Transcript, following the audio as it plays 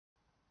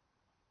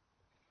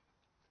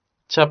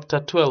Chapter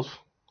 12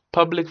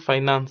 Public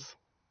Finance.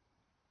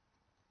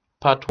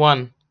 Part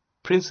 1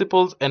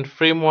 Principles and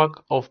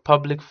Framework of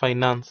Public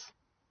Finance.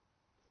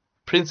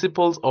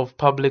 Principles of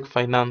Public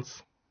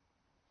Finance.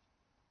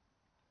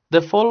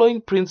 The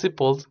following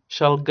principles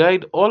shall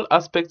guide all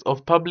aspects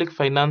of public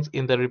finance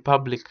in the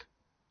Republic.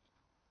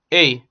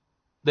 A.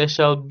 There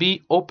shall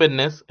be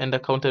openness and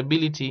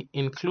accountability,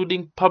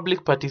 including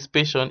public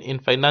participation in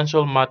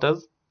financial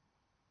matters.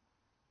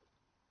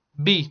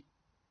 B.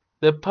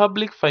 The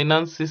public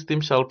finance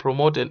system shall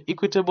promote an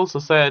equitable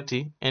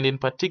society, and in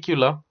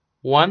particular,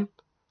 1.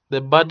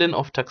 The burden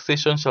of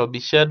taxation shall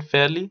be shared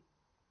fairly.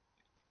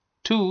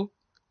 2.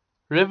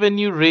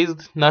 Revenue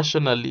raised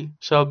nationally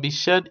shall be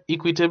shared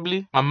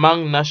equitably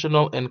among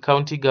national and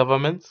county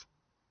governments.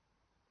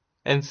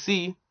 And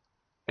C.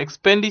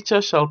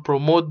 Expenditure shall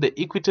promote the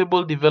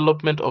equitable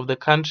development of the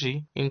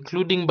country,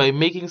 including by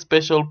making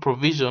special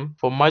provision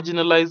for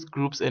marginalized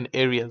groups and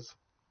areas.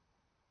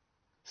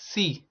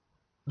 C.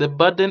 The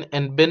burden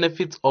and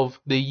benefits of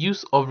the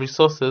use of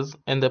resources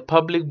and the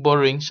public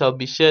borrowing shall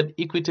be shared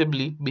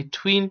equitably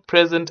between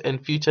present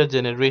and future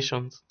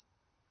generations.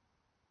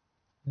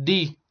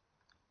 D.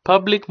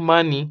 Public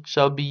money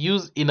shall be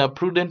used in a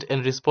prudent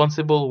and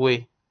responsible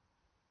way.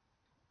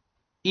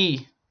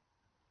 E.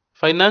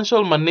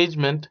 Financial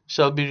management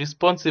shall be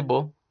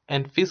responsible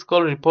and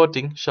fiscal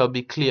reporting shall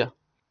be clear.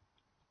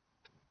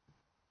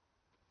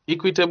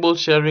 Equitable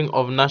sharing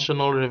of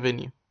national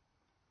revenue.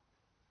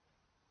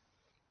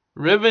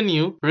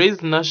 Revenue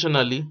raised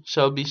nationally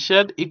shall be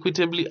shared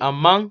equitably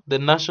among the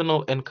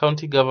national and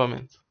county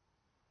governments.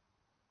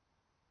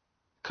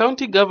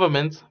 County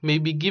governments may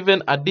be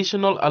given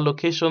additional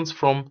allocations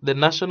from the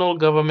national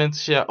government's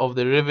share of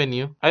the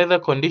revenue, either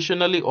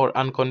conditionally or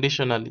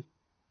unconditionally.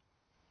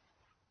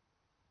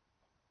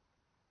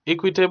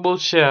 Equitable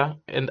share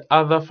and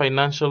other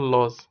financial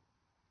laws.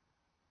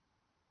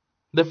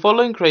 The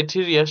following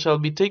criteria shall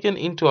be taken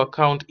into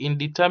account in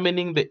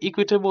determining the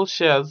equitable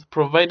shares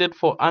provided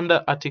for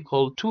under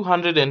Article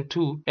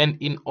 202 and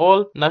in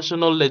all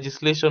national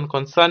legislation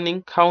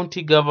concerning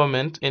county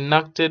government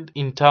enacted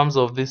in terms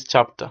of this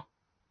chapter.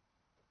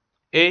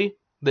 A.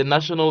 The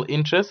national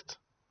interest.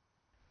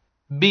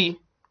 B.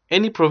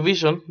 Any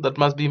provision that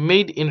must be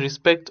made in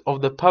respect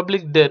of the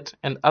public debt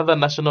and other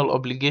national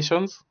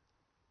obligations.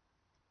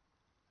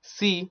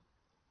 C.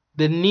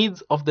 The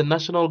needs of the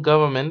national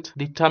government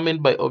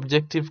determined by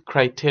objective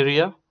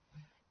criteria.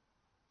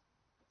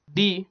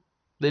 D.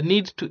 The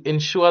need to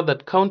ensure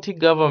that county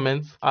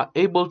governments are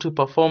able to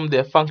perform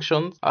their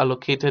functions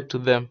allocated to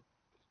them.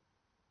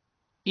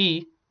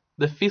 E.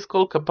 The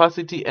fiscal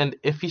capacity and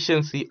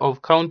efficiency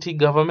of county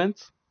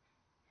governments.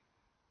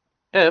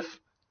 F.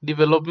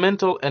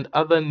 Developmental and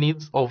other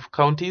needs of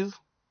counties.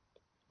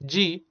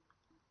 G.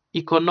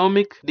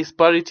 Economic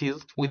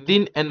disparities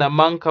within and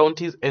among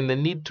counties and the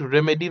need to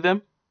remedy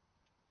them.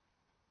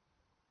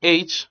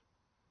 H.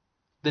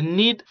 The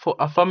need for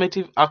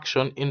affirmative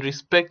action in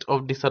respect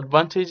of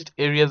disadvantaged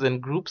areas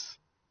and groups.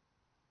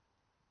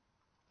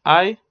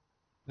 I.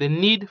 The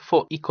need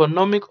for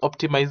economic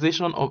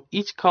optimization of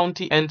each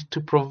county and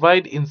to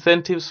provide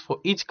incentives for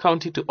each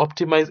county to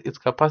optimize its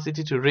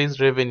capacity to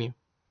raise revenue.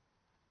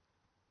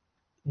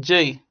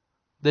 J.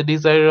 The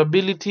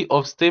desirability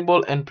of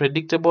stable and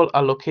predictable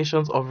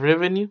allocations of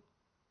revenue.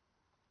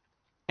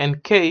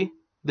 And K.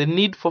 The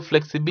need for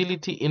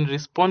flexibility in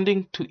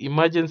responding to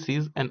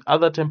emergencies and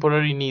other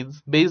temporary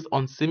needs based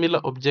on similar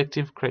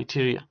objective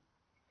criteria.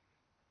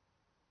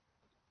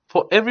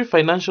 For every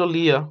financial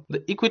year,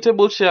 the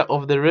equitable share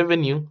of the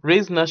revenue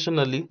raised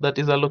nationally that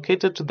is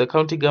allocated to the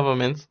county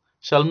governments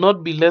shall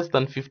not be less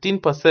than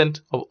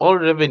 15% of all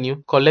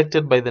revenue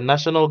collected by the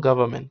national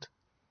government.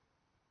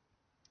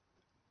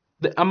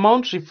 The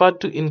amount referred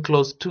to in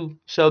Clause 2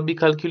 shall be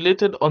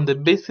calculated on the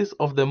basis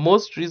of the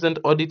most recent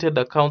audited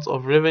accounts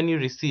of revenue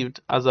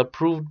received as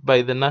approved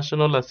by the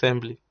National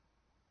Assembly.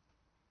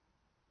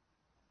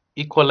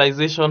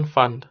 Equalization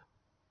Fund.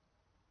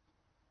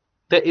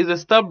 There is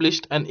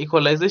established an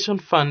equalization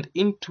fund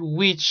into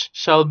which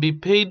shall be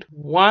paid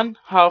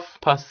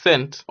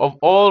 0.5% of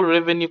all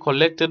revenue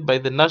collected by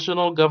the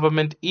national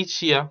government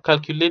each year,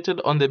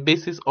 calculated on the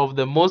basis of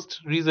the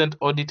most recent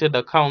audited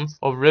accounts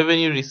of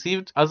revenue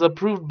received as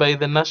approved by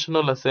the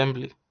National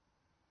Assembly.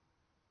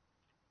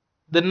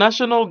 The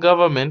national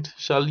government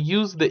shall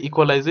use the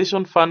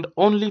equalization fund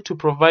only to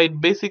provide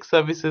basic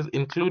services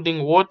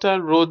including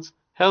water, roads,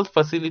 health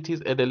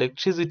facilities and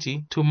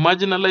electricity to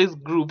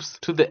marginalized groups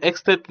to the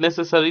extent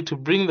necessary to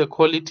bring the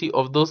quality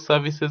of those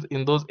services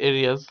in those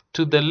areas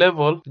to the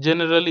level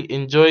generally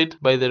enjoyed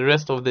by the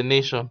rest of the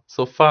nation,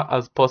 so far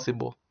as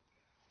possible.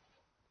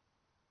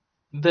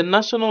 The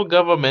national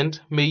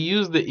government may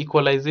use the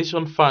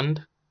equalization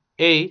fund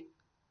A.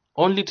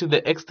 Only to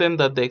the extent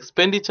that the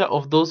expenditure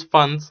of those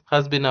funds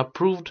has been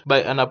approved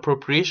by an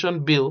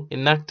appropriation bill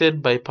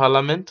enacted by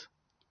Parliament,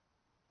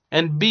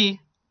 and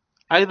B.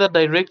 Either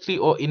directly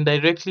or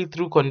indirectly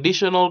through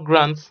conditional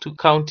grants to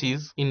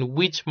counties in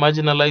which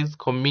marginalized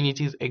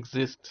communities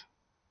exist.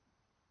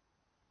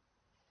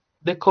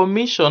 The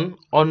Commission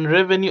on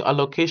Revenue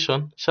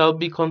Allocation shall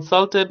be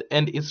consulted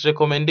and its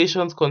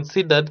recommendations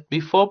considered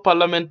before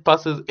Parliament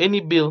passes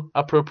any bill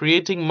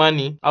appropriating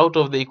money out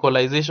of the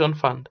Equalization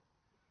Fund.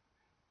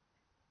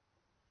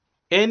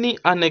 Any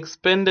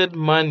unexpended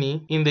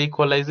money in the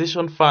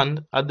Equalization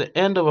Fund at the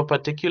end of a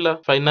particular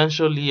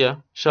financial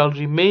year shall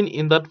remain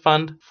in that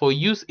fund for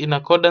use in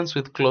accordance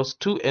with Clause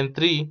 2 and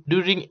 3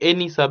 during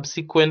any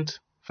subsequent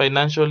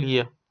financial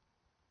year.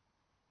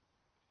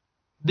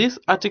 This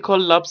article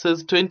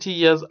lapses 20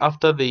 years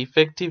after the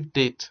effective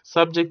date,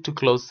 subject to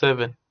Clause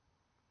 7.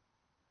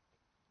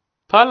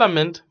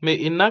 Parliament may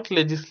enact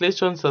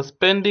legislation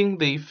suspending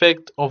the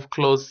effect of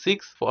Clause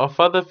 6 for a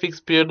further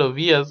fixed period of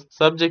years,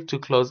 subject to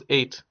Clause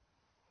 8.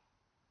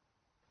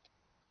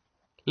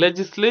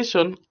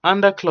 Legislation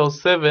under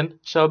Clause 7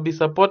 shall be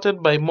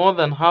supported by more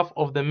than half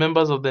of the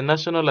members of the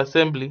National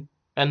Assembly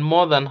and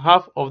more than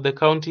half of the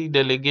county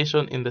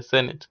delegation in the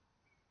Senate.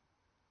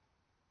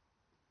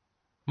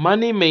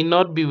 Money may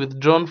not be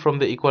withdrawn from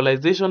the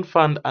Equalization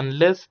Fund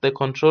unless the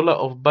Controller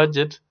of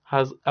Budget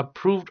has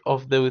approved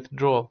of the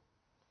withdrawal.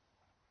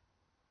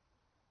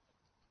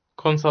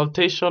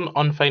 Consultation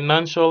on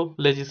financial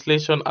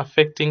legislation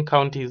affecting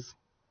counties.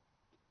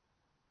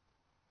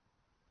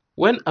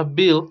 When a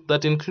bill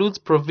that includes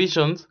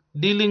provisions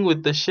dealing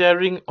with the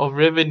sharing of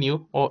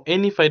revenue or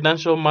any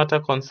financial matter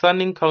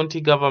concerning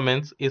county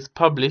governments is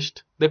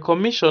published, the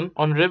Commission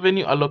on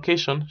Revenue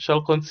Allocation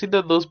shall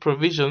consider those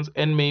provisions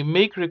and may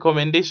make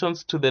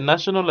recommendations to the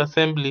National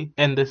Assembly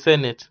and the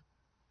Senate.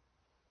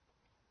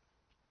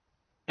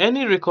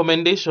 Any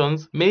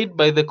recommendations made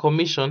by the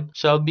Commission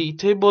shall be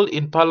tabled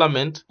in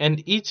Parliament,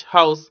 and each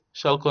House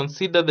shall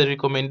consider the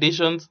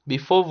recommendations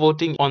before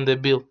voting on the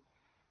bill.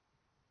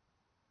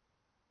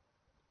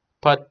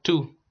 Part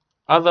 2.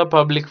 Other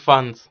public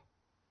funds.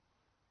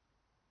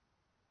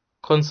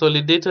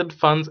 Consolidated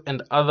funds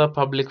and other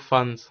public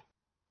funds.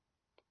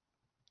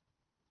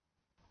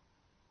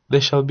 There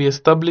shall be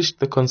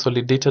established the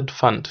consolidated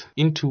fund,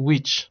 into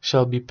which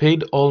shall be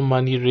paid all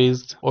money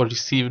raised or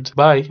received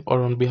by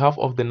or on behalf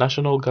of the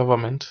national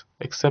government,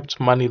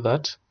 except money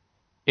that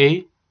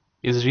A.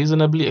 is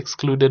reasonably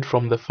excluded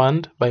from the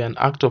fund by an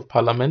Act of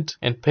Parliament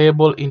and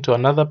payable into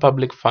another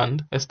public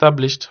fund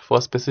established for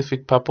a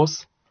specific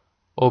purpose,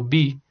 or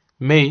B.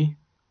 may,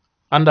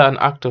 under an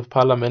Act of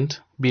Parliament,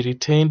 be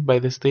retained by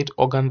the state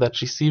organ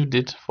that received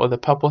it for the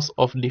purpose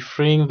of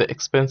defraying the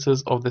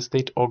expenses of the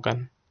state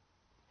organ.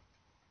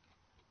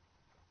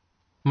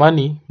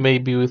 Money may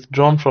be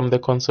withdrawn from the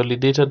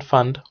consolidated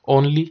fund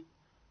only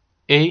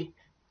A.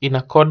 in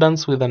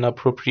accordance with an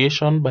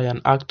appropriation by an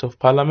Act of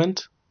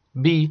Parliament,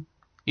 B.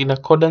 in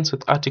accordance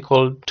with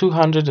Article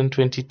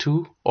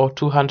 222 or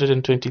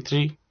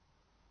 223,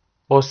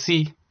 or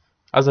C.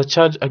 as a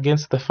charge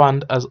against the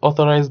fund as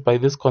authorized by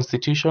this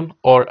Constitution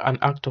or an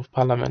Act of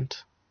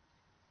Parliament.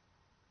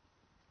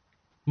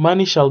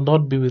 Money shall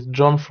not be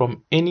withdrawn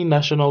from any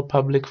national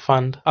public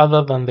fund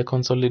other than the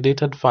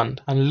Consolidated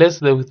Fund, unless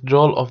the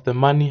withdrawal of the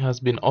money has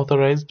been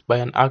authorized by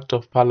an Act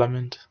of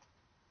Parliament.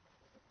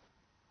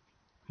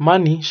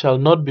 Money shall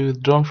not be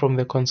withdrawn from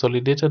the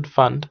Consolidated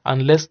Fund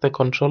unless the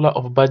Controller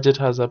of Budget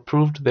has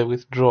approved the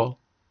withdrawal.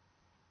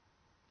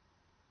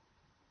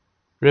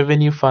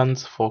 Revenue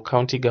funds for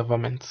county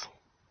governments.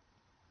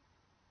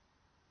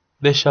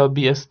 There shall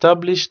be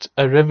established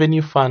a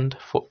revenue fund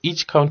for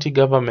each county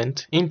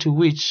government, into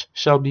which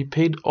shall be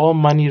paid all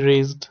money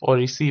raised or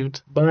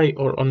received by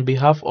or on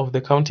behalf of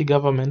the county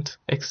government,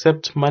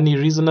 except money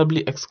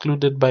reasonably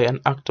excluded by an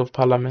Act of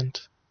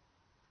Parliament.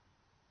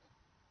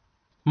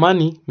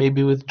 Money may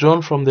be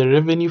withdrawn from the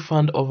revenue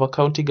fund of a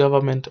county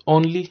government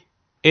only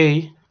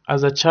A.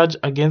 as a charge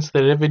against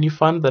the revenue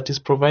fund that is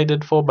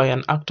provided for by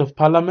an Act of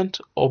Parliament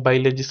or by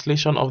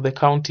legislation of the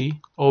county,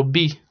 or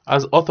B.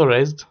 as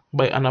authorized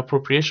by an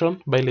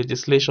appropriation by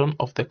legislation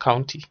of the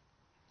county.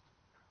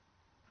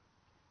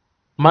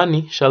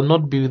 Money shall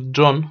not be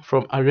withdrawn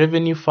from a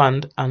revenue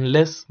fund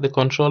unless the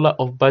Controller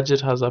of Budget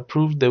has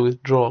approved the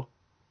withdrawal.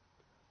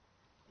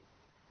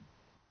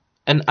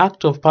 An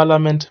Act of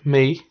Parliament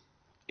may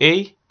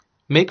A.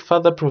 make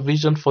further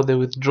provision for the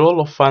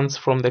withdrawal of funds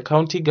from the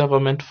county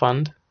government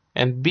fund,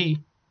 and B.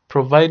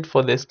 provide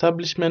for the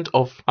establishment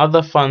of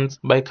other funds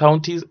by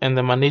counties and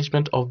the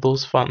management of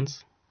those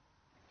funds.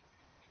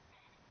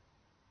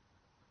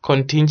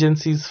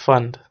 Contingencies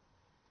Fund.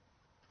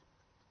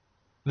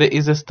 There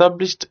is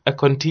established a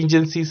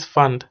contingencies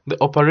fund, the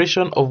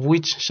operation of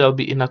which shall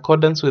be in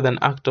accordance with an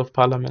Act of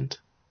Parliament.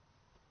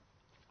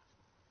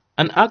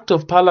 An Act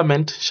of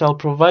Parliament shall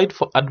provide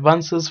for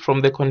advances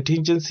from the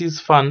contingencies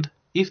fund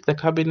if the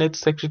Cabinet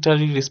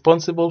Secretary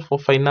responsible for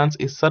finance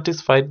is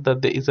satisfied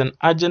that there is an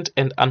urgent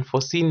and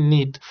unforeseen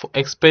need for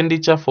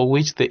expenditure for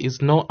which there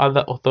is no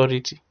other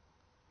authority.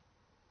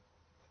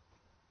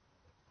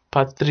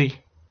 Part 3.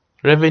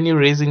 Revenue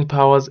raising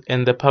powers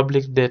and the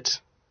public debt.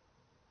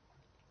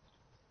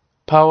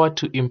 Power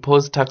to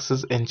impose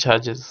taxes and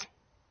charges.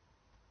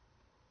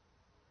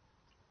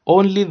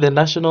 Only the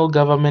national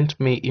government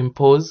may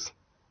impose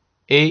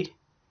A.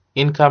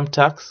 income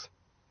tax,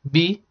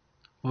 B.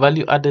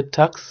 value-added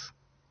tax,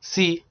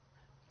 C.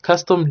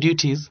 custom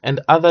duties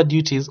and other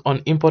duties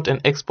on import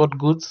and export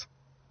goods,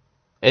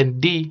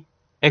 and D.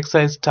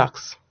 Excise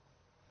tax.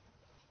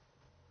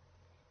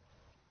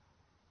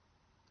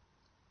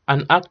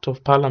 An Act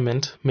of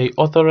Parliament may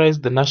authorize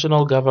the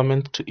national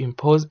government to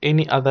impose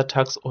any other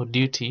tax or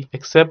duty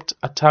except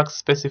a tax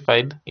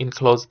specified in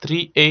Clause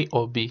 3A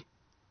or B.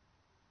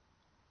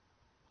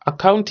 A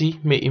county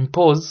may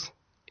impose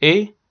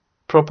A.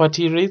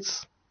 Property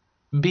rates,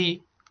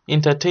 B.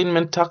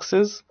 Entertainment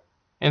taxes,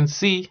 and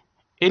C.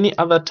 Any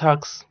other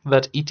tax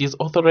that it is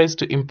authorized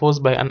to impose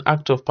by an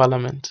Act of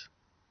Parliament.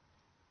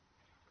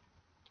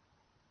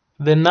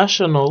 The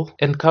national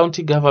and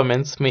county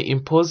governments may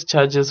impose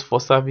charges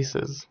for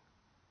services.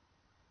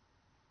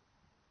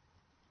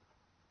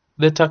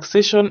 The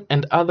taxation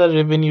and other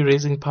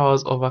revenue-raising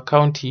powers of a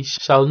county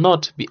shall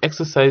not be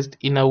exercised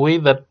in a way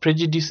that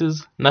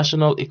prejudices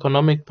national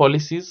economic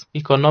policies,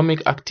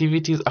 economic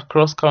activities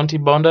across county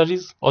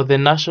boundaries, or the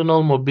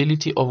national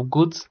mobility of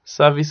goods,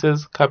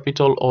 services,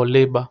 capital, or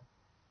labor.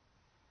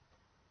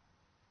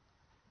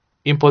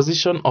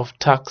 Imposition of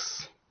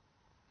tax.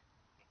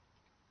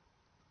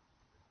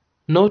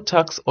 No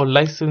tax or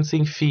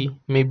licensing fee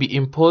may be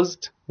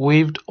imposed,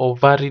 waived, or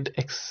varied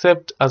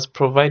except as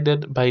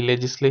provided by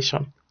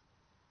legislation.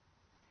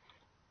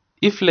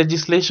 If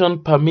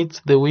legislation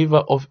permits the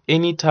waiver of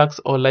any tax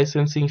or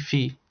licensing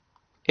fee,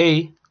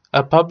 A.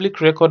 A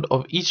public record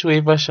of each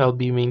waiver shall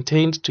be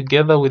maintained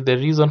together with the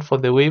reason for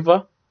the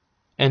waiver,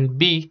 and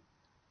B.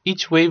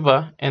 Each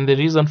waiver and the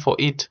reason for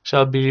it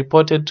shall be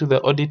reported to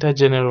the Auditor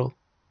General.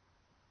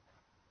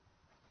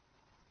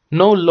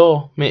 No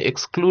law may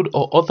exclude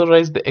or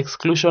authorize the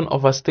exclusion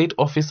of a state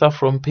officer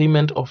from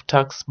payment of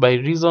tax by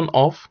reason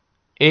of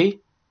A.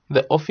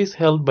 The office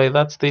held by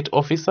that state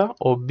officer,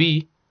 or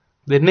B.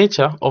 The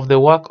nature of the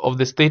work of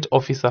the state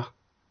officer.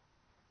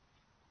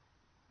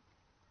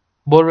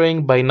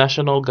 Borrowing by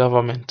national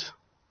government.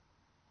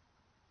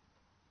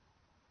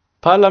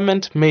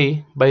 Parliament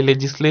may, by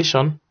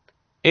legislation,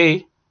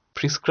 A.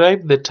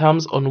 Prescribe the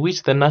terms on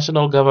which the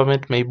national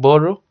government may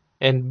borrow,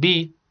 and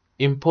B.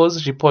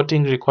 Impose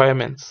reporting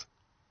requirements.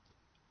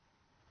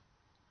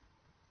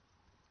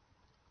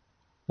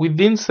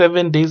 Within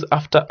 7 days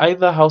after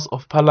either House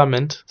of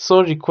Parliament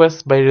so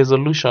requests by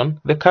resolution,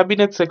 the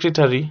Cabinet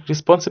Secretary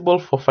responsible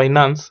for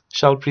finance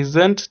shall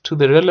present to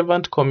the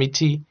relevant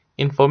committee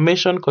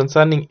information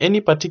concerning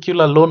any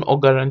particular loan or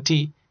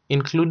guarantee,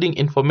 including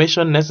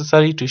information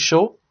necessary to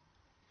show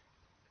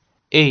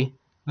A.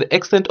 The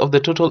extent of the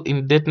total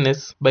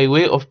indebtedness by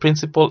way of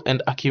principal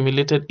and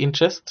accumulated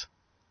interest,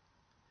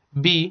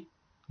 B.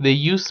 The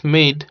use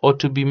made or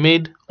to be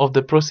made of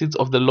the proceeds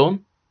of the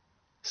loan,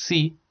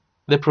 C.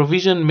 The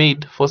provision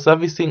made for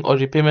servicing or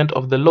repayment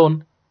of the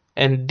loan,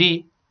 and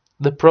D.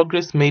 The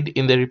progress made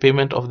in the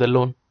repayment of the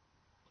loan.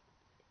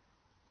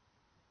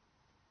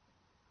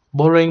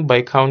 Borrowing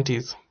by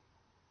counties.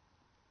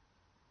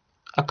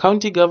 A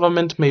county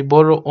government may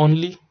borrow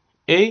only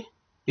A.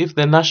 If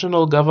the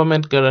national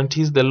government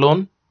guarantees the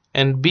loan,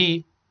 and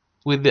B.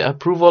 With the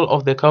approval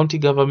of the county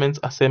government's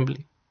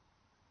assembly.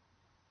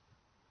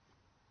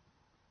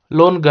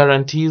 Loan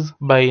guarantees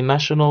by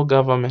national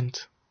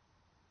government.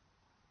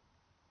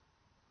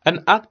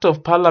 An Act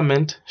of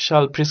Parliament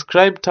shall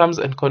prescribe terms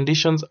and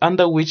conditions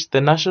under which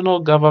the national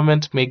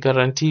government may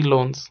guarantee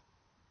loans.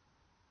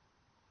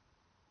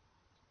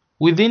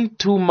 Within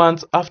 2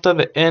 months after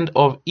the end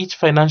of each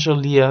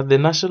financial year, the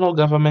national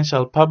government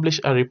shall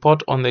publish a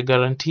report on the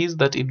guarantees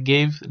that it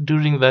gave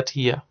during that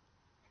year.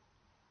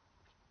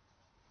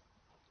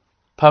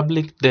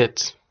 Public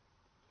debt.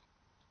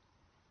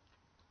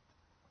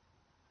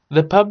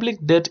 The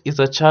public debt is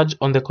a charge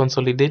on the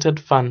consolidated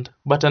fund,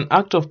 but an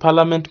Act of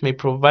Parliament may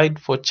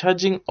provide for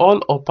charging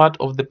all or part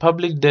of the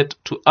public debt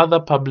to other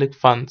public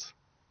funds.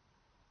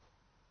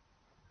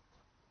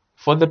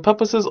 For the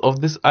purposes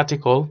of this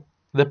article,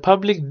 the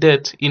public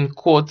debt in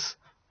quotes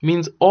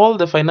means all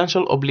the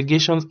financial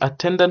obligations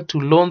attendant to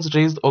loans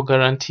raised or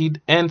guaranteed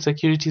and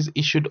securities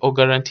issued or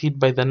guaranteed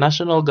by the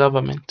national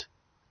government.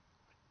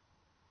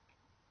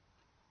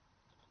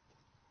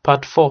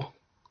 Part 4.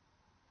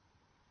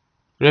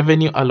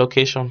 Revenue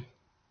Allocation.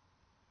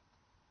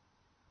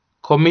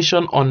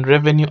 Commission on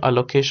Revenue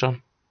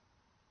Allocation.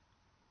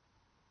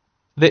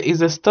 There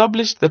is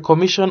established the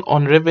Commission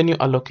on Revenue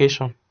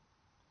Allocation.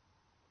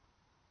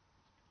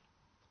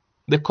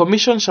 The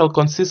Commission shall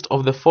consist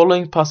of the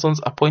following persons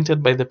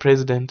appointed by the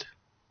President.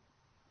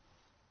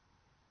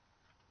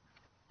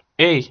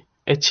 A.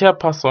 A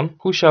chairperson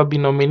who shall be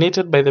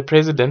nominated by the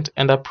President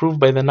and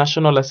approved by the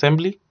National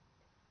Assembly.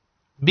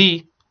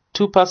 B.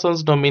 2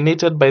 persons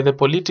nominated by the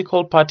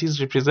political parties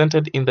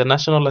represented in the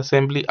National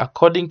Assembly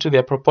according to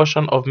their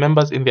proportion of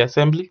members in the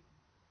Assembly.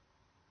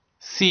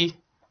 C.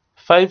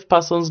 5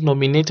 persons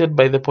nominated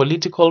by the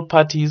political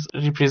parties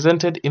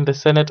represented in the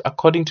Senate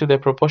according to their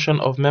proportion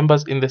of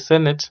members in the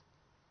Senate.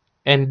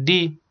 And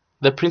D.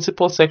 The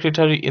principal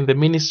secretary in the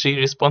ministry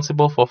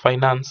responsible for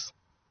finance.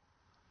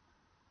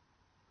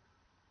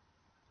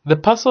 The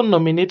person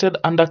nominated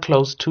under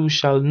Clause 2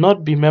 shall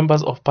not be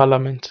members of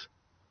Parliament.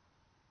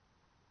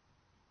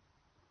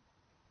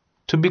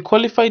 To be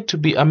qualified to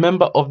be a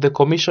member of the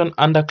Commission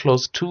under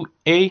Clause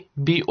 2A,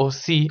 B or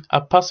C, a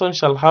person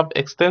shall have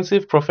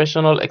extensive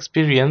professional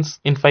experience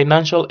in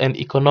financial and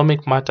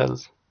economic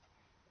matters.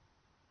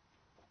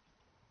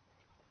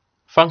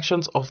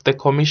 Functions of the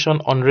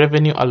Commission on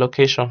Revenue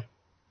Allocation.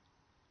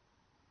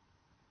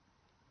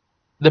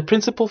 The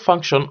principal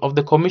function of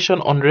the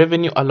Commission on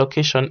Revenue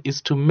Allocation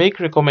is to make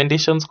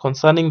recommendations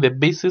concerning the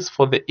basis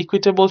for the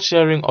equitable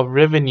sharing of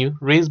revenue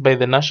raised by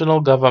the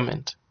national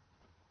government.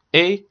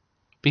 A.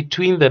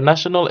 Between the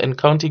national and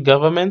county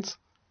governments,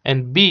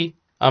 and B.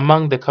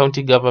 Among the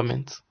county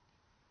governments.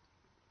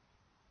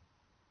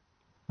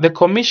 The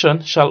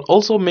Commission shall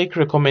also make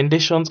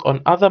recommendations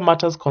on other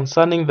matters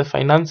concerning the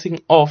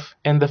financing of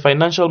and the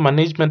financial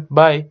management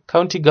by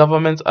county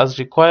governments as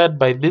required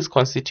by this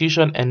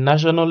Constitution and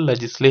national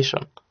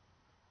legislation.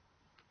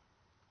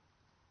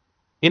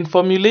 In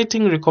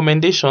formulating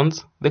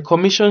recommendations, the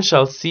Commission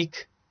shall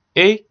seek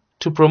A.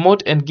 To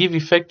promote and give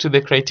effect to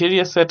the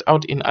criteria set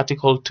out in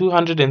Article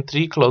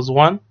 203, Clause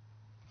 1.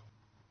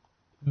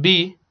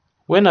 B.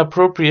 When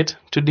appropriate,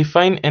 to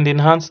define and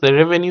enhance the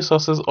revenue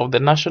sources of the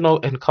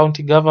national and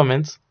county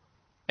governments.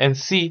 And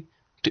C.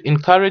 To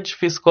encourage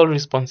fiscal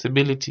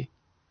responsibility.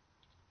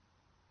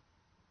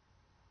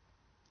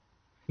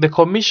 The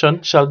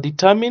Commission shall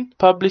determine,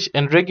 publish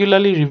and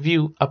regularly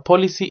review a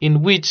policy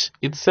in which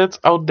it sets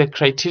out the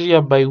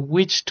criteria by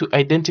which to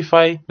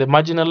identify the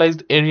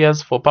marginalized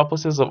areas for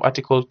purposes of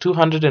Article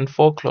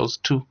 204, Clause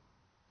 2.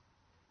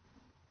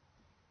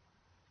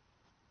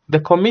 The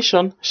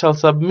Commission shall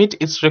submit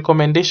its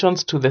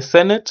recommendations to the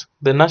Senate,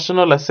 the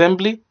National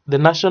Assembly, the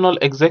National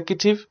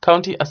Executive,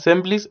 county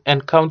assemblies,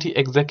 and county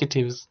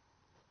executives.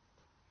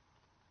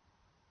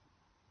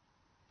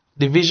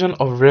 Division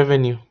of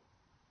Revenue.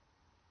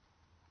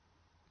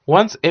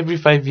 Once every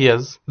 5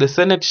 years, the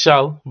Senate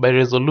shall, by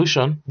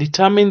resolution,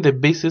 determine the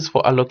basis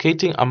for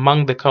allocating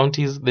among the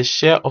counties the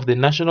share of the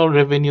national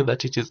revenue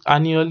that it is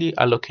annually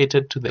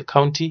allocated to the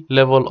county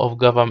level of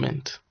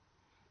government.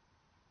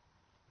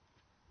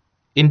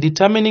 In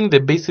determining the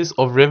basis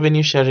of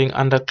revenue sharing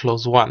under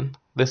Clause 1,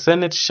 the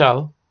Senate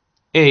shall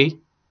A.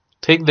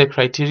 Take the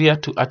criteria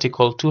to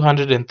Article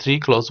 203,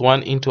 Clause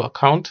 1 into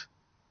account.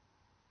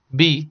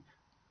 B.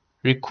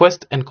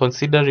 Request and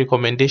consider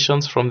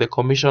recommendations from the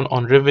Commission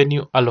on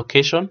Revenue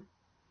Allocation.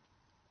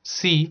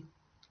 C.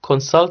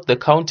 Consult the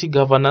county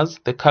governors,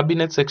 the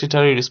cabinet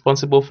secretary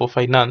responsible for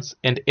finance,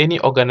 and any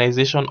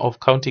organization of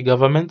county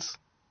governments.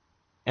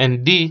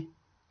 And D.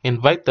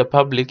 Invite the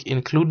public,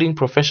 including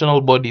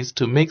professional bodies,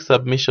 to make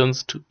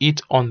submissions to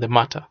it on the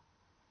matter.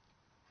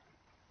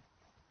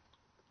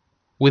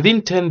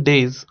 Within 10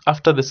 days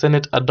after the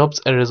Senate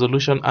adopts a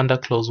resolution under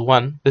Clause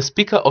 1, the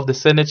Speaker of the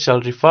Senate shall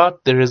refer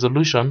the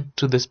resolution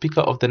to the Speaker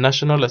of the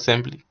National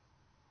Assembly.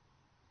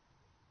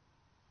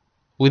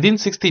 Within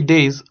 60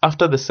 days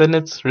after the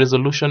Senate's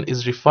resolution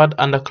is referred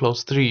under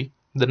Clause 3,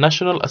 the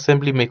National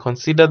Assembly may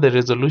consider the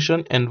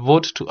resolution and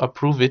vote to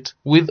approve it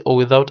with or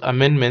without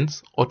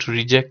amendments or to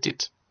reject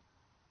it.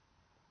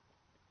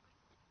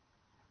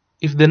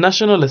 If the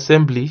National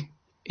Assembly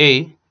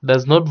A.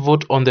 does not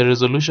vote on the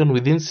resolution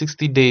within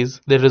 60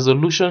 days, the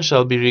resolution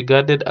shall be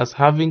regarded as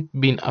having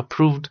been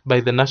approved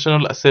by the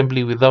National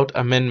Assembly without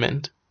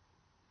amendment.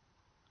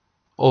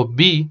 Or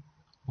B.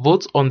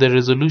 votes on the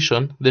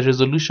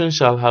resolution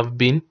shall have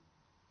been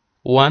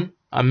 1.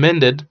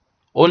 Amended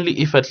only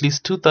if at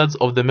least 2/3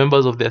 of the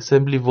members of the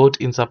Assembly vote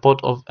in support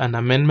of an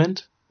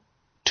amendment.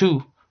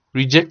 2.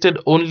 Rejected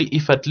only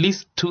if at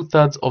least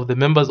 2/3 of the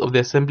members of the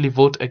Assembly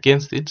vote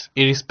against it,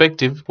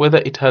 irrespective whether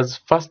it has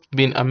first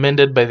been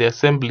amended by the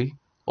Assembly,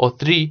 or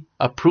 3.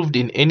 Approved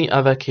in any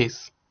other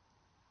case.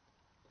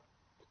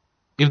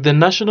 If the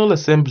National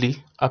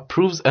Assembly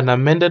approves an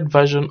amended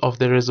version of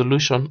the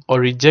resolution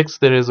or rejects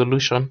the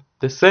resolution,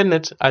 the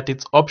Senate, at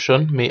its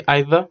option, may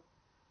either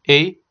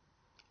A.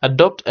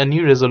 Adopt a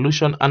new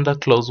resolution under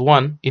Clause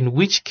 1, in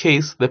which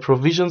case the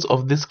provisions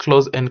of this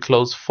clause and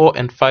Clause 4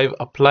 and 5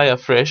 apply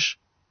afresh,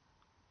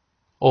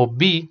 or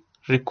B.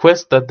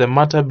 Request that the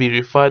matter be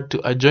referred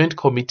to a joint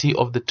committee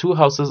of the two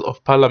houses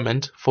of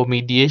Parliament for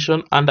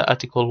mediation under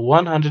Article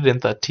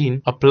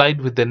 113,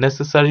 applied with the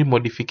necessary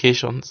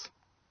modifications.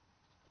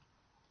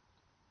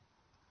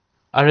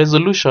 A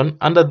resolution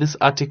under this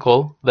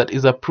article that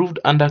is approved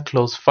under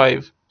Clause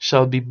 5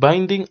 shall be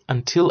binding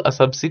until a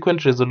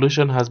subsequent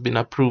resolution has been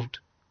approved.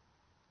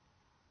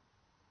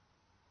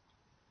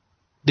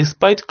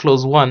 Despite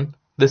Clause 1,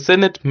 the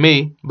Senate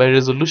may, by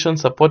resolution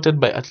supported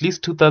by at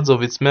least 2/3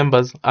 of its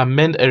members,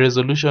 amend a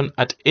resolution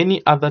at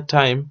any other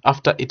time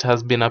after it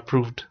has been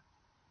approved.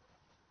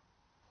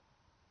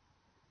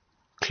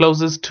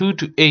 Clauses 2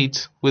 to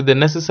 8, with the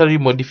necessary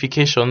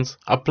modifications,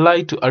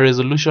 apply to a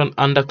resolution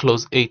under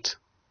Clause 8.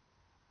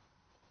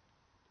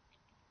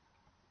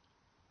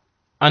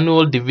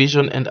 Annual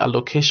division and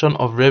allocation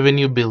of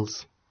revenue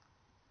bills.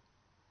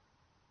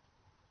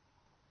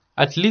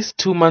 At least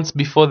 2 months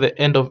before the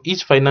end of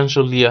each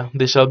financial year,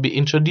 there shall be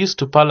introduced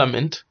to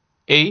Parliament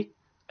A.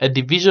 a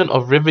division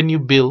of revenue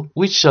bill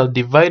which shall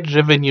divide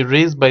revenue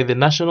raised by the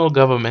national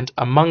government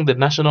among the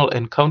national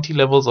and county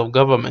levels of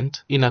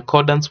government in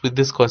accordance with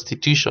this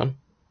constitution,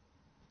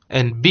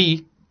 and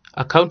B,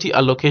 a county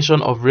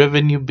allocation of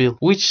revenue bill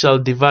which shall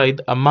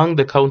divide among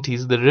the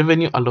counties the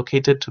revenue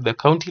allocated to the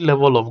county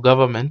level of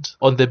government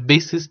on the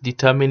basis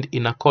determined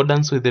in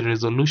accordance with the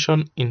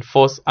resolution in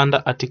force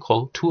under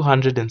Article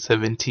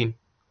 217.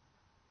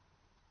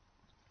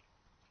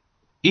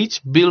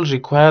 Each bill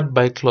required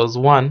by Clause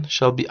 1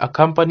 shall be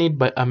accompanied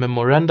by a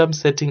memorandum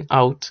setting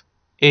out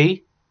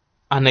A.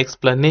 An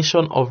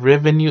explanation of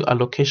revenue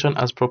allocation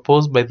as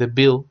proposed by the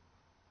bill,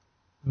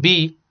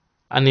 B.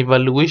 An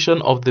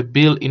evaluation of the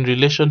bill in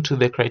relation to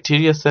the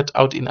criteria set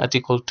out in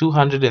Article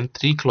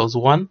 203 Clause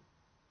 1,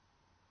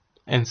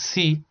 and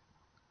C.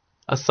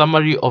 A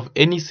summary of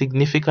any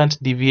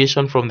significant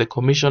deviation from the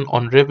Commission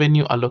on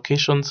Revenue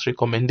Allocation's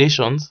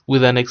recommendations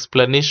with an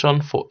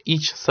explanation for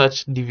each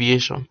such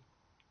deviation.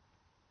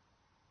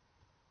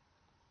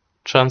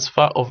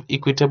 Transfer of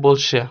equitable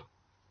share.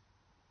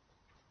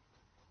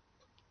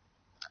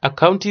 A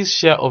county's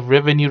share of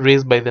revenue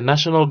raised by the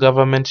national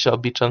government shall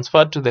be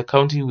transferred to the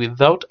county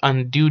without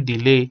undue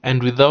delay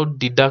and without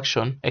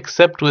deduction,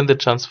 except when the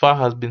transfer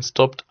has been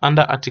stopped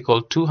under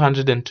Article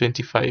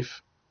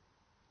 225.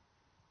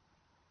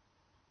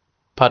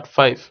 Part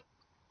 5.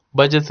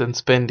 Budgets and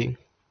spending.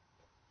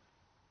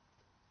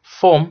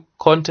 Form,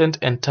 content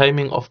and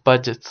timing of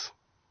budgets.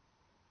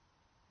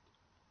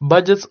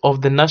 Budgets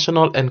of the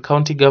national and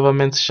county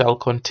governments shall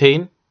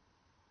contain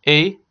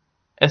A.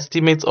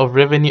 Estimates of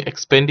revenue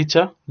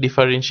expenditure,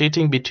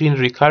 differentiating between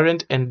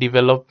recurrent and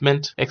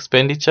development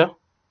expenditure.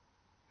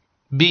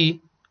 B.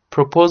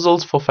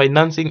 Proposals for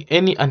financing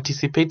any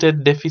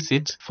anticipated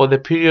deficit for the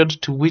period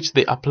to which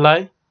they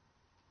apply.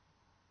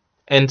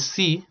 And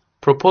C.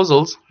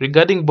 Proposals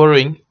regarding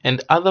borrowing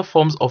and other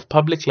forms of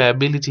public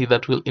liability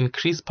that will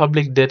increase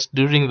public debt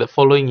during the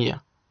following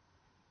year.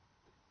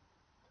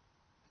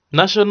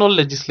 National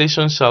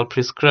legislation shall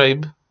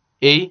prescribe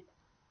A.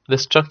 The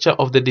structure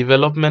of the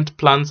development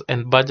plans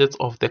and budgets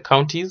of the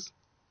counties.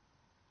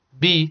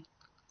 B.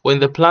 When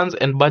the plans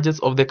and budgets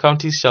of the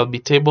counties shall be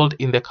tabled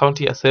in the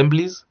county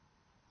assemblies.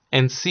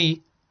 And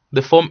C.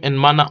 The form and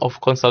manner of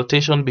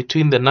consultation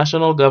between the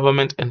national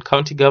government and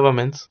county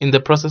governments in the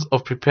process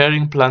of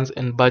preparing plans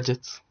and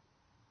budgets.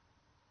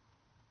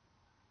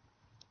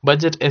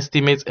 Budget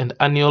estimates and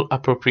annual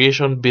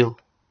appropriation bill.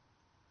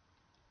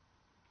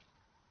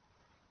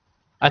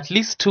 At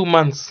least 2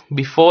 months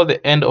before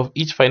the end of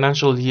each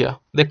financial year,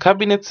 the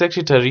Cabinet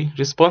Secretary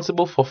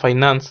responsible for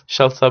finance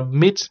shall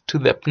submit to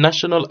the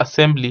National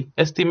Assembly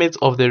estimates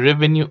of the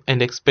revenue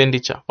and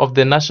expenditure of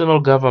the national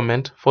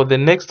government for the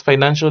next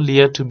financial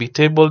year to be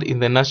tabled in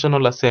the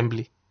National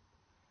Assembly.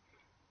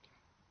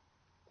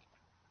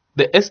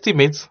 The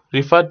estimates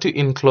referred to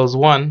in Clause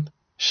 1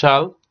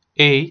 shall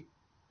A.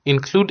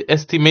 Include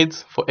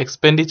estimates for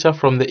expenditure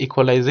from the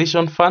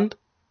Equalization Fund,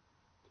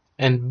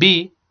 and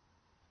B.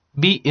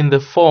 Be in the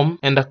form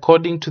and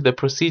according to the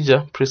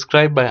procedure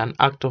prescribed by an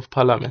Act of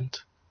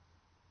Parliament.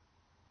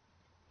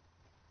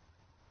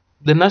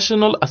 The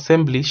National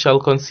Assembly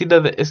shall consider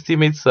the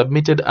estimates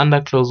submitted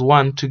under Clause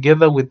 1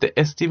 together with the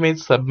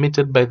estimates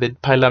submitted by the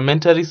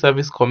Parliamentary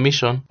Service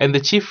Commission and the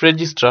Chief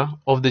Registrar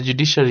of the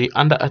Judiciary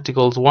under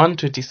Articles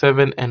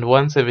 127 and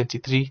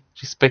 173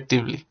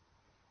 respectively.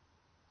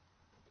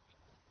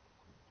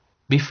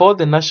 Before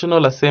the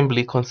National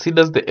Assembly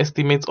considers the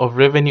estimates of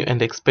revenue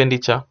and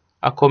expenditure,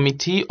 a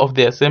committee of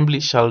the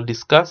Assembly shall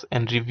discuss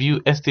and review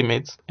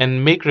estimates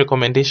and make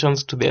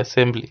recommendations to the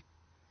Assembly.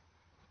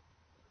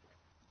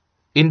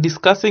 In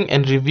discussing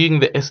and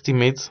reviewing the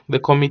estimates, the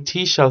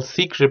committee shall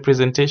seek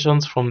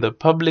representations from the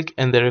public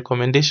and the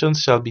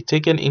recommendations shall be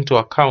taken into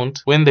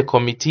account when the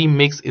committee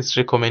makes its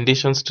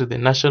recommendations to the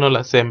National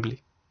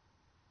Assembly.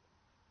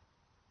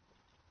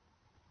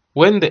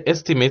 When the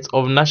estimates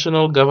of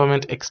national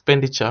government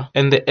expenditure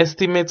and the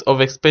estimates of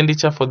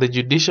expenditure for the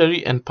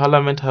judiciary and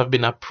parliament have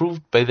been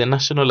approved by the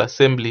National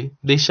Assembly,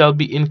 they shall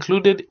be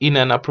included in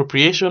an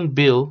appropriation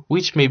bill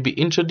which may be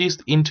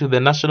introduced into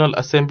the National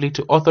Assembly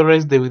to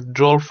authorize the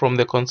withdrawal from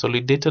the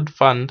consolidated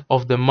fund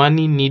of the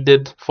money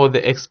needed for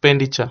the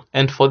expenditure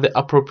and for the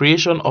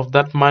appropriation of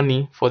that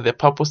money for the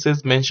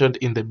purposes mentioned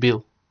in the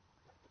bill.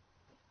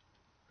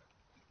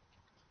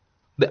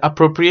 The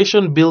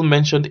appropriation bill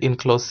mentioned in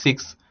Clause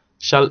 6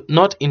 shall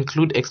not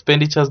include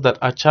expenditures that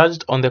are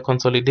charged on the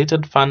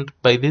consolidated fund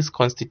by this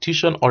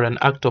Constitution or an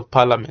Act of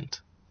Parliament.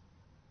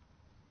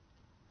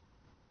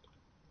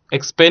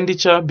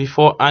 Expenditure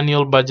before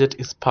annual budget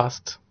is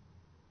passed.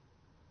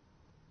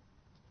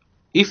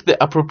 If the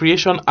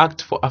Appropriation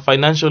Act for a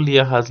financial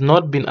year has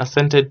not been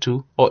assented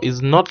to or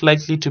is not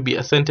likely to be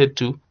assented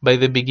to by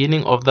the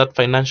beginning of that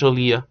financial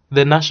year,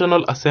 the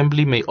National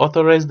Assembly may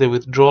authorize the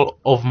withdrawal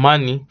of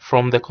money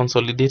from the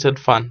consolidated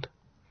fund.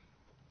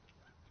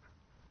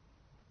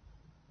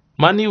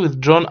 Money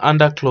withdrawn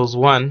under Clause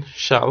 1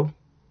 shall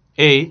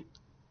A.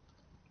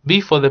 B.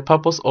 For the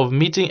purpose of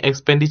meeting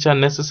expenditure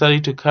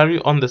necessary to carry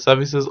on the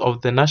services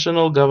of the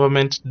national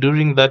government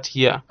during that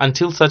year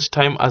until such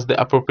time as the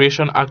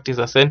Appropriation Act is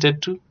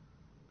assented to.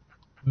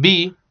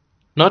 B.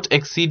 Not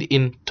exceed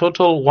in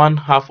total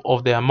 1/2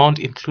 of the amount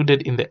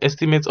included in the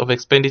estimates of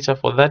expenditure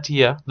for that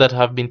year that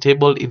have been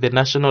tabled in the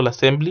National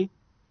Assembly.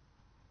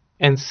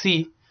 And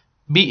C.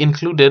 Be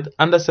included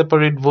under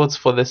separate votes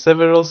for the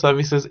several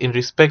services in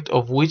respect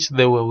of which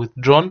they were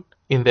withdrawn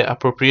in the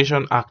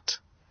Appropriation Act.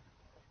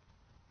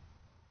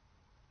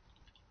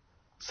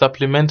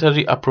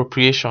 Supplementary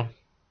appropriation.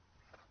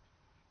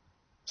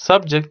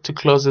 Subject to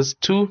clauses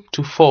 2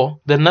 to 4,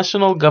 the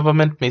national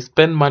government may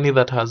spend money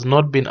that has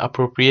not been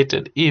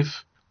appropriated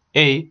if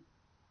A.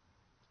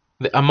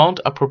 The amount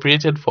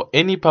appropriated for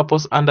any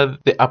purpose under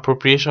the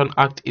Appropriation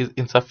Act is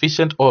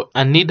insufficient or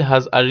a need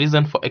has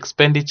arisen for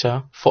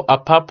expenditure for a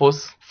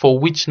purpose for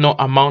which no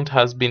amount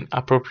has been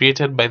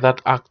appropriated by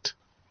that Act,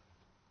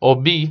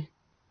 or B.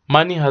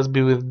 Money has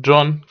been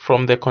withdrawn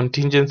from the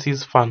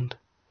contingencies fund.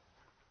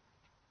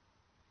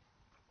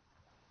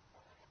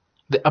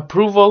 The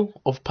approval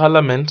of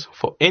Parliament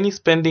for any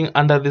spending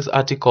under this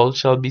article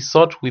shall be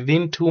sought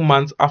within 2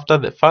 months after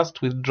the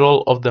first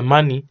withdrawal of the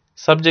money,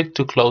 subject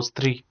to clause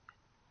 3.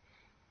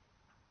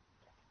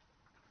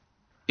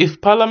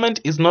 If Parliament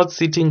is not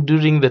sitting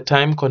during the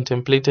time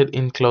contemplated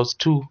in clause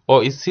 2,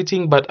 or is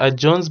sitting but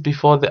adjourns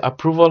before the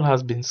approval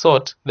has been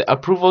sought, the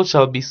approval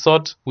shall be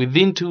sought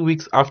within 2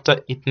 weeks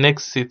after it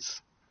next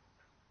sits.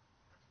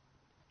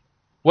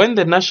 When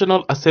the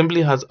National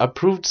Assembly has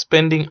approved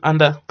spending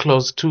under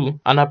clause 2,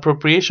 an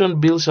appropriation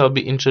bill shall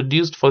be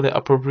introduced for the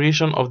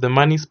appropriation of the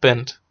money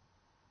spent.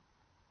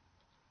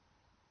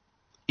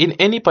 In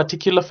any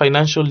particular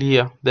financial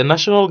year, the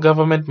national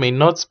government may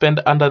not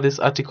spend under this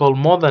article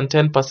more than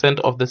 10%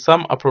 of the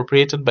sum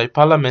appropriated by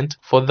Parliament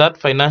for that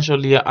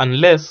financial year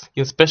unless,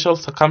 in special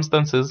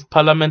circumstances,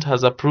 Parliament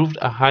has approved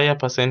a higher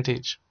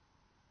percentage.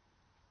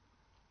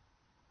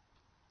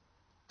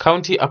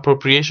 County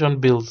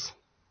appropriation bills.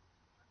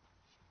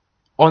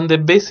 On the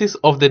basis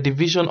of the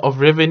Division of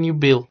Revenue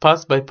Bill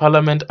passed by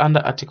Parliament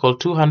under Article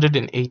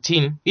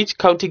 218, each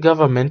county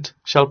government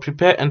shall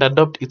prepare and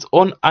adopt its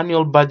own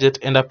annual budget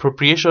and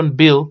appropriation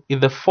bill in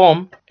the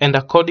form and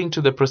according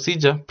to the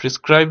procedure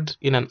prescribed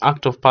in an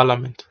Act of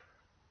Parliament.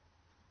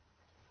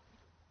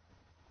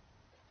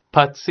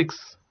 Part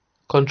 6.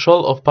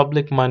 Control of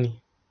Public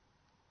Money.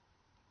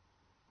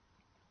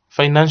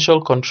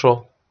 Financial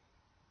Control.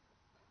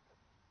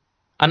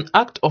 An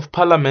Act of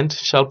Parliament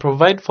shall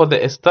provide for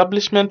the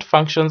establishment,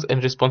 functions,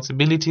 and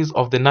responsibilities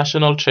of the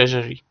National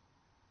Treasury.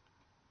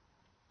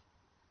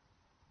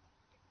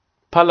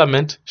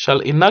 Parliament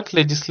shall enact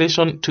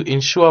legislation to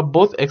ensure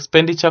both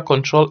expenditure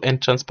control and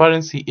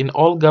transparency in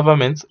all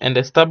governments and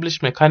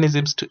establish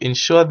mechanisms to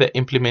ensure their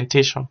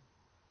implementation.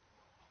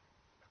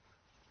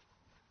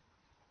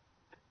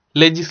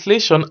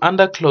 Legislation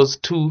under Clause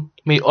 2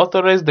 may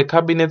authorize the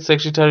Cabinet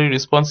Secretary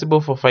responsible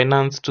for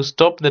finance to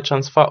stop the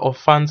transfer of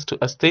funds to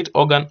a state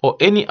organ or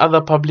any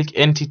other public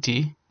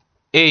entity,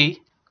 A.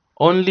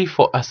 Only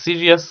for a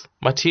serious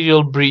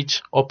material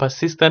breach or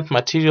persistent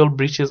material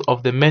breaches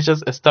of the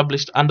measures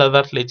established under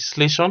that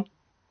legislation,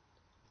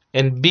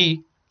 and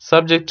B.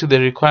 Subject to the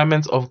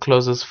requirements of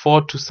Clauses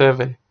 4 to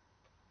 7.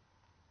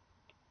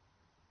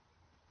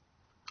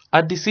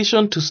 A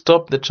decision to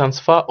stop the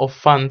transfer of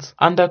funds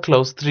under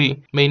Clause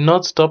 3 may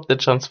not stop the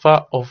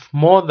transfer of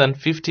more than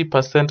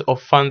 50%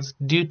 of funds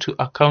due to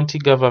a county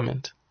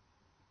government.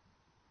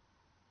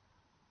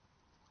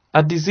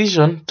 A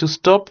decision to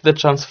stop the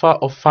transfer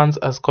of funds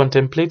as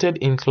contemplated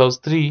in Clause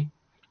 3,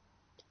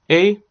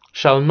 A.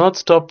 Shall not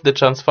stop the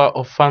transfer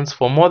of funds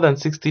for more than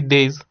 60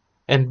 days,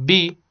 and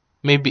B.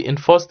 May be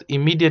enforced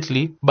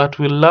immediately but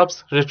will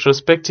lapse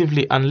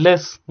retrospectively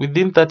unless,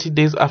 within 30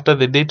 days after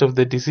the date of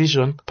the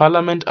decision,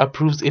 Parliament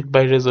approves it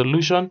by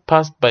resolution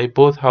passed by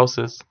both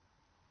houses.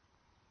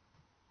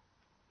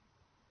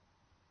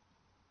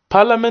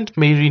 Parliament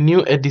may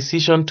renew a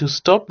decision to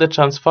stop the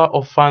transfer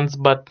of funds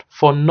but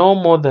for no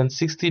more than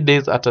 60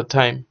 days at a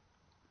time.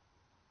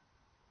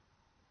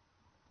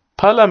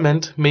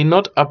 Parliament may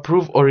not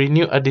approve or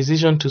renew a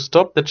decision to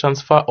stop the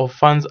transfer of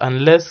funds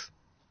unless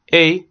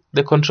A.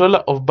 The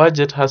Controller of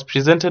Budget has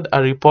presented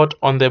a report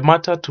on the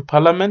matter to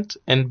Parliament,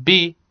 and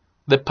B.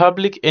 The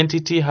public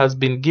entity has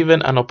been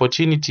given an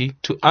opportunity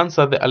to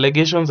answer the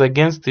allegations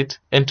against it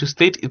and to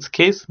state its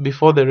case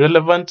before the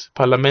relevant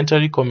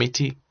parliamentary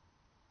committee.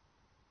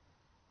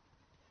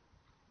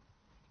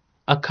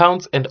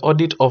 Accounts and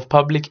audit of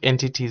public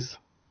entities.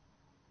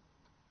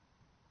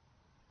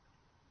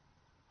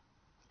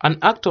 An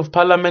Act of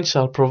Parliament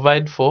shall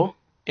provide for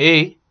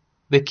A.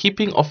 The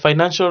keeping of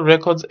financial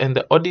records and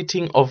the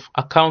auditing of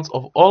accounts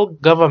of all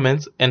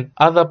governments and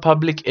other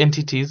public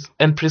entities,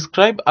 and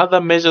prescribe other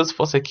measures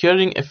for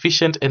securing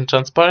efficient and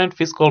transparent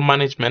fiscal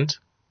management,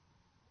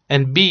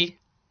 and B.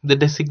 The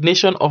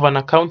designation of an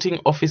accounting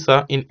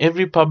officer in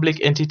every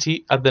public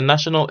entity at the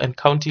national and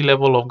county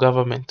level of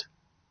government.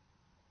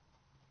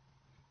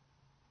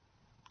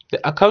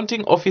 The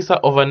accounting officer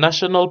of a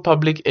national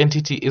public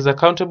entity is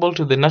accountable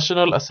to the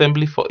National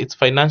Assembly for its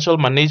financial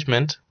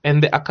management,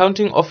 and the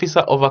accounting officer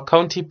of a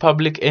county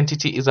public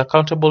entity is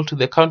accountable to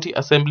the county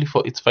assembly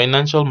for its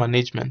financial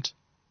management.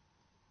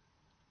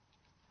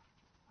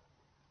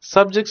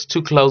 Subject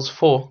to Clause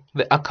 4,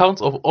 the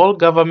accounts of all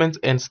governments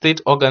and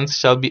state organs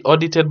shall be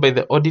audited by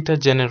the Auditor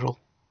General.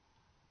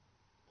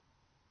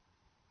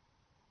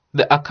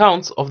 The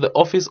accounts of the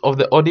Office of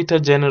the Auditor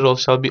General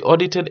shall be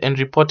audited and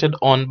reported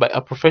on by a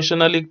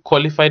professionally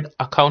qualified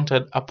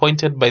accountant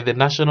appointed by the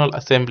National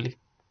Assembly.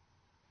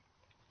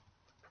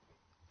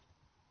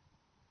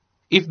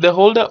 If the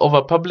holder of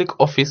a public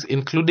office,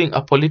 including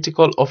a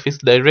political office,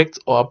 directs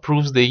or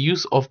approves the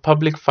use of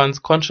public funds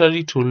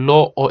contrary to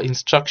law or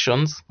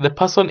instructions, the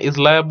person is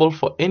liable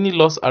for any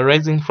loss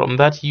arising from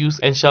that use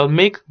and shall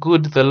make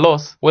good the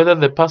loss whether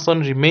the person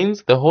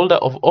remains the holder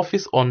of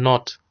office or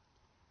not.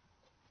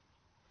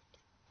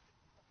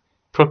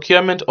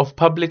 Procurement of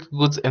public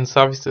goods and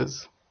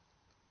services.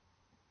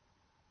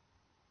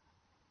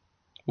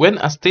 When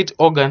a state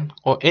organ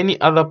or any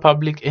other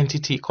public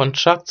entity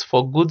contracts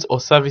for goods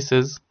or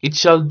services, it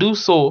shall do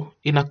so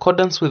in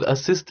accordance with a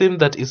system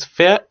that is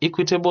fair,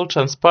 equitable,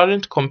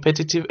 transparent,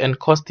 competitive, and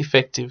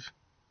cost-effective.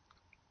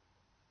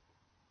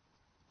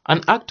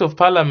 An Act of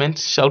Parliament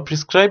shall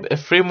prescribe a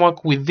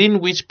framework within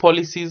which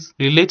policies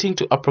relating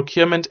to a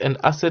procurement and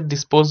asset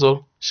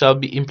disposal shall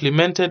be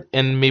implemented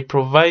and may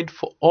provide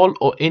for all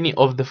or any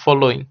of the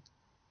following: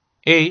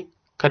 A.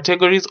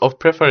 Categories of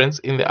preference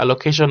in the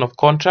allocation of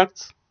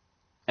contracts,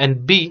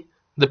 and B.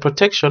 The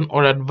protection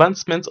or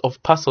advancements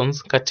of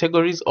persons,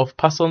 categories of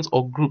persons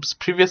or groups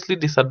previously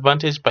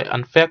disadvantaged by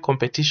unfair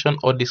competition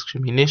or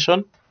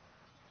discrimination.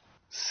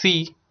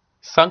 C.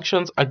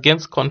 Sanctions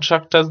against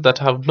contractors that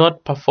have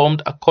not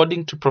performed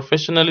according to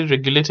professionally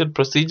regulated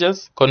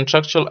procedures,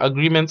 contractual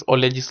agreements, or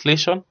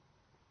legislation.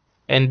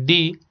 And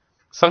D.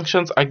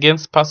 Sanctions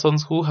against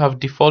persons who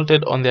have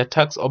defaulted on their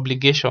tax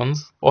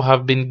obligations or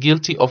have been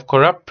guilty of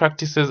corrupt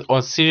practices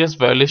or serious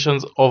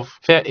violations of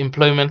fair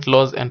employment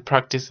laws and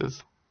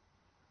practices.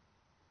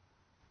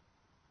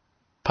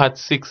 Part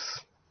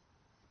 6.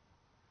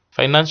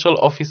 Financial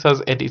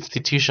Officers and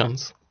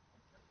Institutions.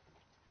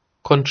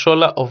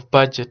 Controller of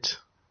Budget.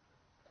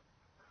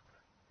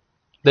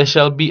 There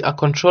shall be a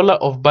controller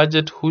of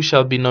budget who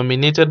shall be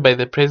nominated by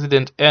the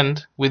President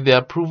and, with the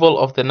approval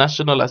of the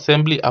National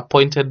Assembly,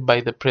 appointed by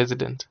the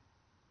President.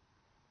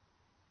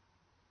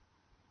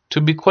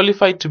 To be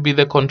qualified to be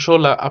the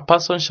controller, a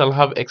person shall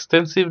have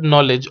extensive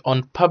knowledge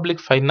on public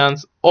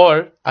finance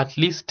or at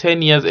least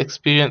 10 years'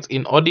 experience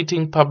in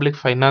auditing public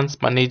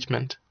finance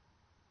management.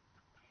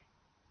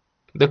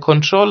 The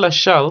controller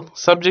shall,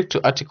 subject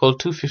to Article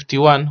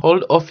 251,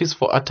 hold office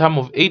for a term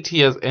of 8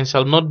 years and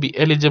shall not be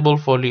eligible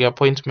for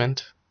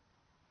reappointment.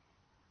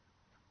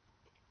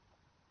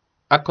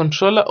 A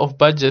controller of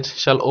budget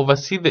shall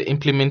oversee the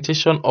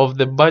implementation of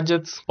the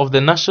budgets of the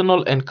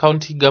national and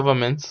county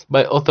governments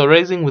by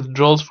authorizing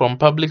withdrawals from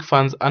public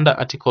funds under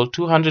Article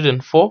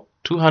 204,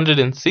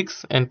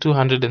 206, and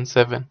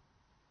 207.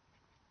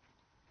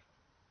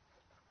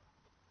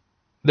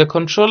 The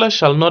controller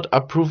shall not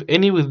approve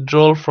any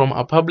withdrawal from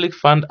a public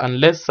fund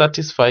unless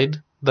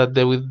satisfied that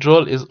the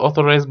withdrawal is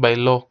authorized by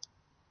law.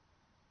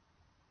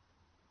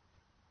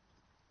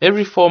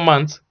 Every 4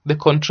 months, the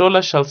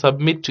controller shall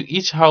submit to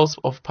each House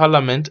of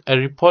Parliament a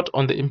report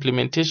on the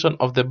implementation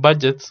of the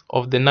budgets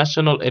of the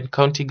national and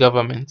county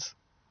governments.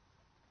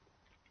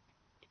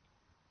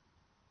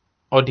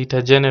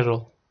 Auditor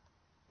General.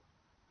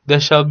 There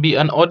shall be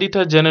an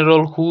Auditor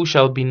General who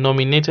shall be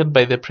nominated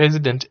by the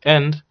President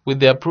and,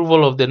 with the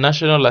approval of the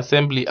National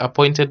Assembly,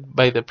 appointed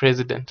by the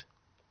President.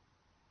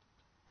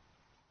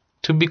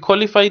 To be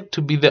qualified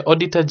to be the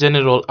Auditor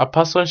General, a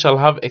person shall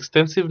have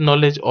extensive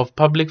knowledge of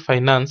public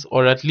finance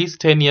or at least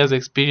 10 years'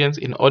 experience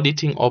in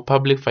auditing or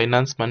public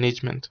finance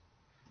management.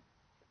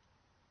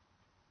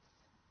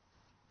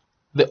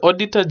 The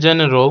Auditor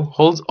General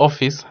holds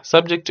office,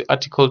 subject to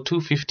Article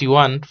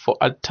 251, for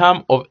a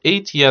term of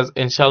 8 years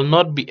and shall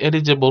not be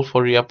eligible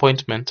for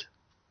reappointment.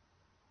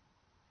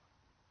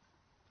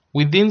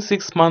 Within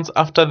 6 months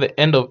after the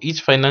end of each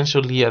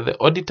financial year, the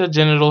Auditor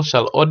General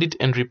shall audit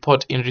and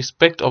report in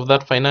respect of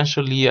that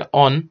financial year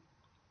on: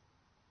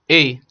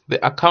 A.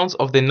 The accounts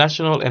of the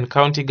national and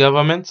county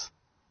governments.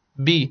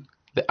 B.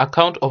 The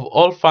account of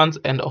all funds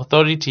and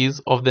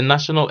authorities of the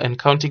national and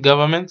county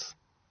governments.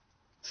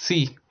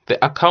 C.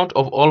 The account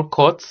of all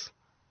courts.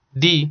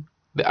 D.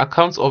 The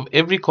accounts of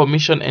every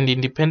commission and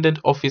independent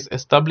office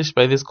established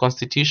by this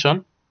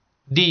Constitution.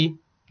 D.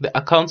 The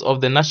accounts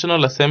of the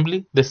National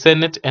Assembly, the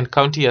Senate, and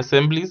county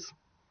assemblies.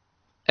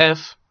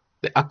 F.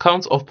 The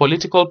accounts of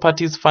political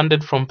parties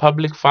funded from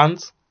public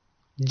funds.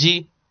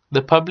 G.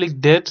 The public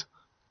debt.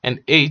 And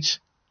H.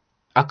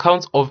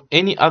 Accounts of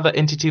any other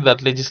entity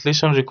that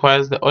legislation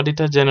requires the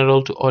Auditor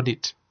General to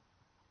audit.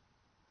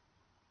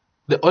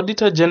 The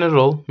Auditor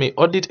General may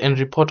audit and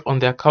report on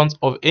the accounts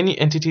of any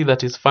entity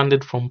that is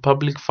funded from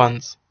public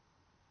funds.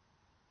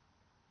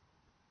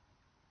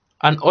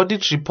 An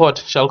audit report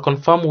shall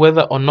confirm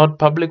whether or not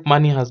public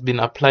money has been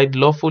applied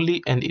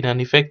lawfully and in an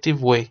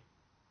effective way.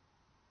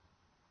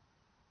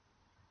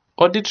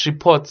 Audit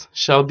reports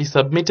shall be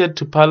submitted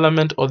to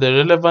Parliament or the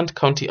relevant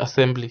county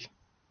assembly.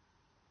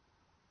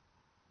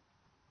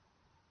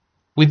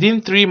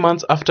 Within 3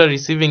 months after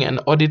receiving an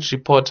audit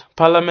report,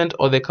 Parliament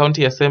or the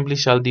county assembly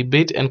shall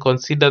debate and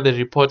consider the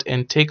report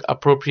and take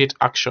appropriate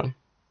action.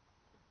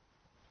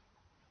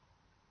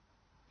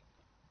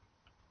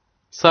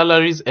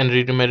 Salaries and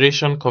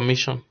Remuneration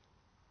Commission.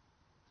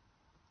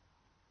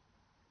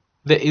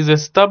 There is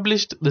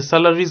established the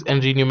Salaries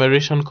and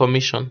Remuneration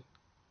Commission.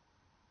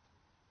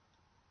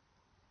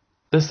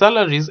 The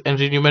Salaries and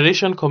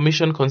Remuneration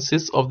Commission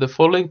consists of the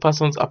following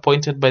persons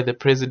appointed by the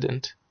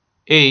President.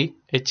 A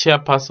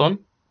chairperson.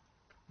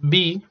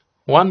 B.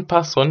 One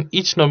person,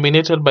 each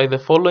nominated by the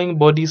following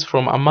bodies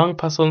from among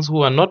persons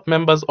who are not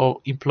members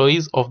or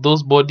employees of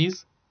those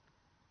bodies.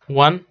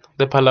 1.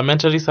 The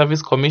Parliamentary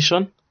Service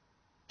Commission.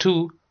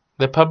 2.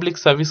 The Public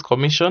Service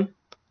Commission.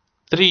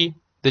 3.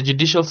 The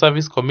Judicial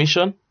Service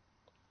Commission.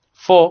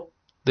 4.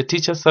 The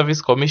Teacher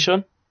Service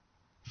Commission.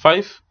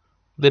 5.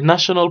 The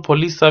National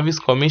Police Service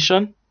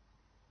Commission.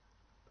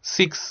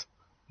 6.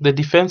 The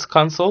Defense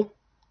Council.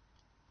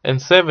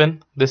 And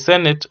 7. The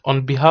Senate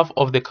on behalf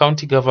of the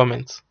county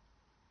governments.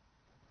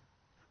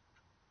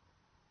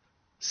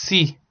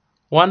 C.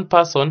 One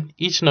person,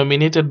 each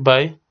nominated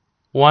by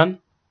 1.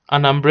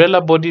 An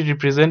umbrella body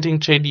representing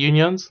trade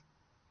unions.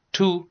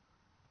 2.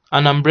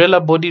 An umbrella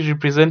body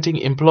representing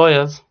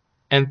employers.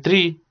 And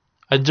 3.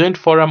 A joint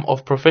forum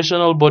of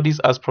professional bodies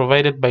as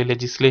provided by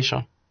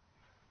legislation.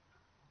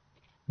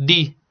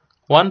 D.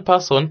 One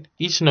person,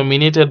 each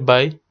nominated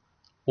by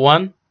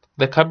 1.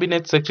 The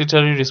Cabinet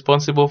Secretary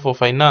responsible for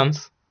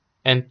finance.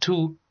 And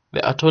 2.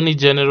 The Attorney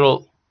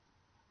General.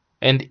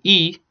 And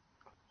E.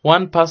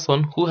 One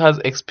person who has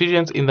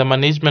experience in the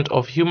management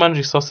of human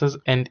resources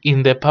and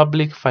in the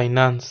public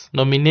finance,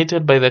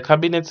 nominated by the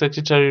Cabinet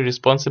Secretary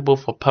responsible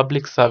for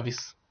public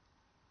service.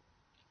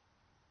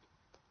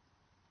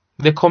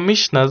 The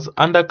commissioners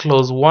under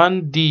Clause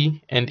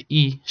 1D and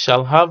E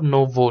shall have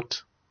no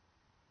vote.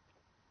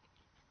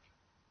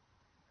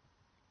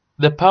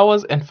 The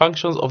powers and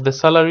functions of the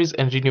Salaries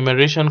and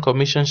Remuneration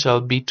Commission shall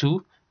be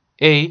to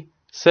A.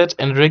 Set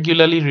and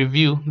regularly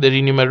review the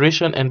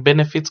remuneration and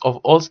benefits of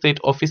all state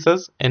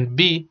officers, and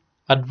B.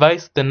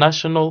 Advise the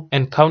national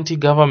and county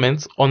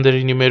governments on the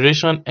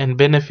remuneration and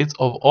benefits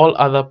of all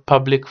other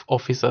public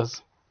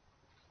officers.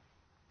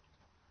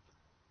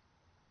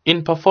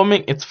 In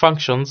performing its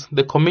functions,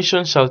 the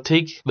Commission shall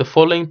take the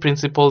following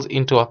principles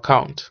into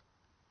account.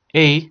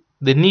 A.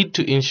 The need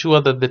to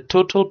ensure that the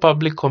total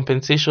public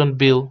compensation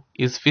bill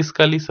is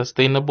fiscally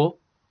sustainable.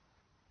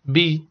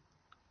 B.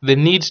 The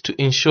need to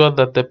ensure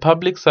that the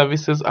public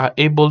services are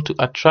able to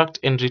attract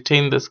and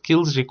retain the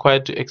skills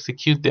required to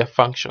execute their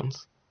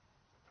functions.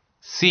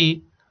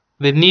 C.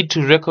 The need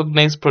to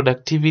recognize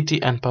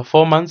productivity and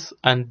performance.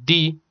 And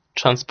D.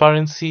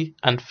 Transparency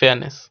and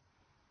fairness.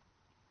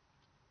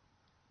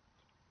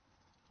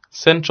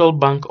 Central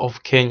Bank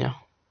of Kenya.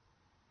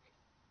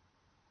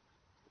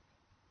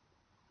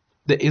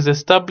 There is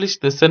established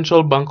the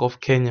Central Bank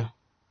of Kenya.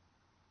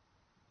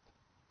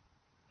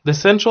 The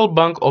Central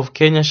Bank of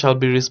Kenya shall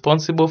be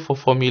responsible for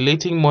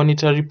formulating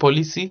monetary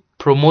policy,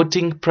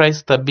 promoting price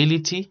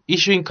stability,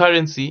 issuing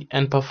currency,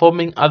 and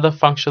performing other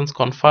functions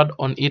conferred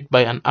on it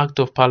by an Act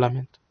of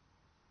Parliament.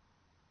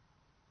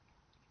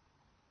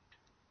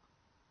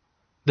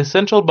 The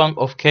Central Bank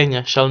of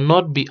Kenya shall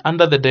not be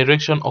under the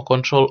direction or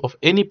control of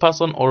any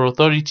person or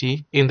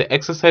authority in the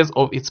exercise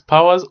of its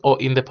powers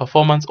or in the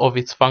performance of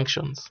its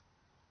functions.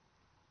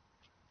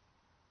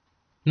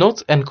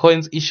 Notes and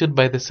coins issued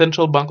by the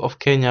Central Bank of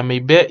Kenya may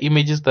bear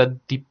images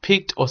that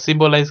depict or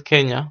symbolize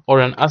Kenya or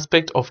an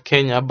aspect of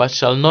Kenya, but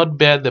shall not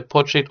bear the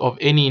portrait of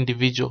any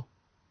individual.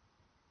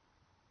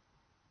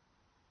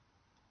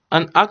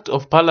 An Act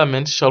of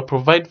Parliament shall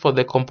provide for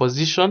the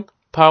composition,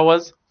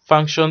 powers,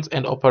 functions,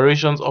 and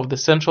operations of the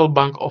Central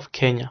Bank of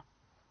Kenya.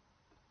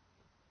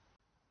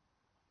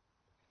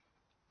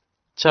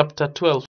 Chapter 12.